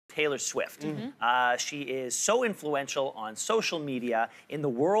Taylor Swift. She is so influential on social media, in the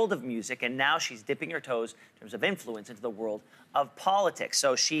world of music, and now she's dipping her toes in terms of influence into the world of politics.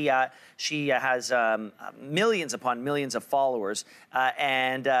 So she has millions upon millions of followers,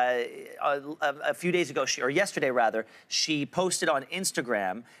 and a few days ago, or yesterday rather, she posted on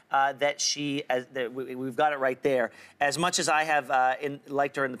Instagram that we've got it right there. As much as I have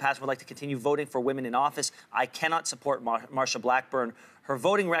liked her in the past, would like to continue voting for women in office, I cannot support Marsha Blackburn. Her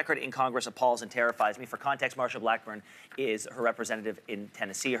voting record in Congress appalls and terrifies me. For context, Marsha Blackburn is her representative in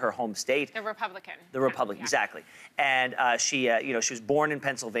Tennessee, her home state. The Republican. The Republican, yeah. Exactly. And she was born in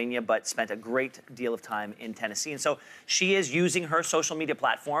Pennsylvania, but spent a great deal of time in Tennessee. And so she is using her social media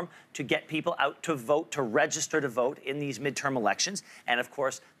platform to get people out to vote, to register to vote in these midterm elections. And of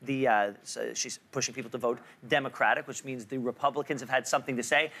course, she's pushing people to vote Democratic, which means the Republicans have had something to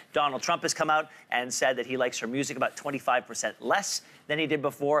say. Donald Trump has come out and said that he likes her music about 25% less than he did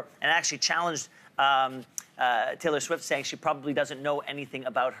before, and actually challenged Taylor Swift, saying she probably doesn't know anything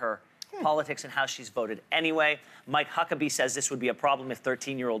about her politics and how she's voted anyway. Mike Huckabee says this would be a problem if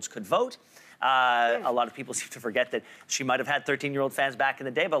 13-year-olds could vote. A lot of people seem to forget that she might have had 13-year-old fans back in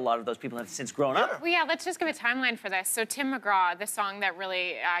the day, but a lot of those people have since grown up. Well, yeah, let's just give a timeline for this. So Tim McGraw, the song that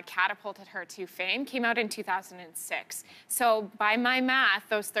really catapulted her to fame, came out in 2006. So by my math,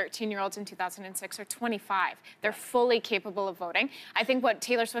 those 13-year-olds in 2006 are 25. They're fully capable of voting. I think what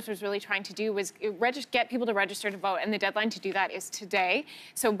Taylor Swift was really trying to do was get people to register to vote, and the deadline to do that is today.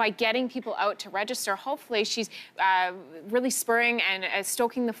 So by getting people out to register, hopefully she's really spurring and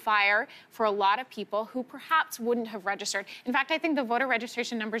stoking the fire for a lot of people who perhaps wouldn't have registered. In fact, I think the voter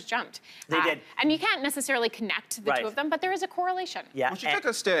registration numbers jumped. They did. And you can't necessarily connect the two of them, but there is a correlation. Yeah. Well, she took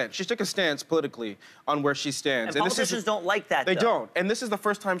a stance. She took a stance politically on where she stands. And politicians don't like that, They don't. And this is the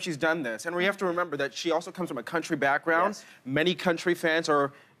first time she's done this. And we have to remember that she also comes from a country background. Yes. Many country fans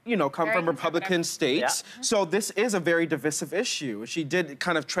are come very from Republican states. Yeah. So this is a very divisive issue. She did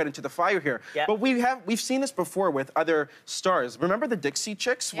kind of tread into the fire here. Yeah. But we've seen this before with other stars. Remember the Dixie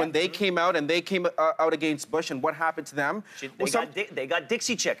Chicks when they came out and they came out against Bush, and what happened to them? They got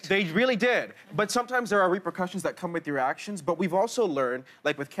Dixie chicked. They really did. But sometimes there are repercussions that come with your actions. But we've also learned,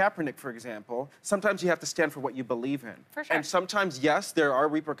 like with Kaepernick, for example, sometimes you have to stand for what you believe in. For sure. And sometimes, yes, there are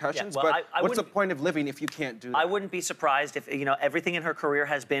repercussions. Yeah, well, but what's the point of living if you can't do that? I wouldn't be surprised if everything in her career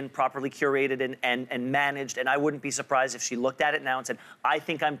has been properly curated and managed, and I wouldn't be surprised if she looked at it now and said, I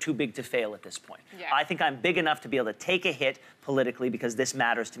think I'm too big to fail at this point. Yeah. I think I'm big enough to be able to take a hit politically because this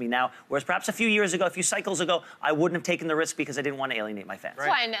matters to me now, whereas perhaps a few years ago, a few cycles ago, I wouldn't have taken the risk because I didn't want to alienate my fans.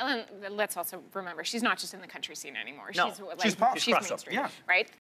 Right. Well, and let's also remember, she's not just in the country scene anymore. No. She's pop. She's mainstream, right?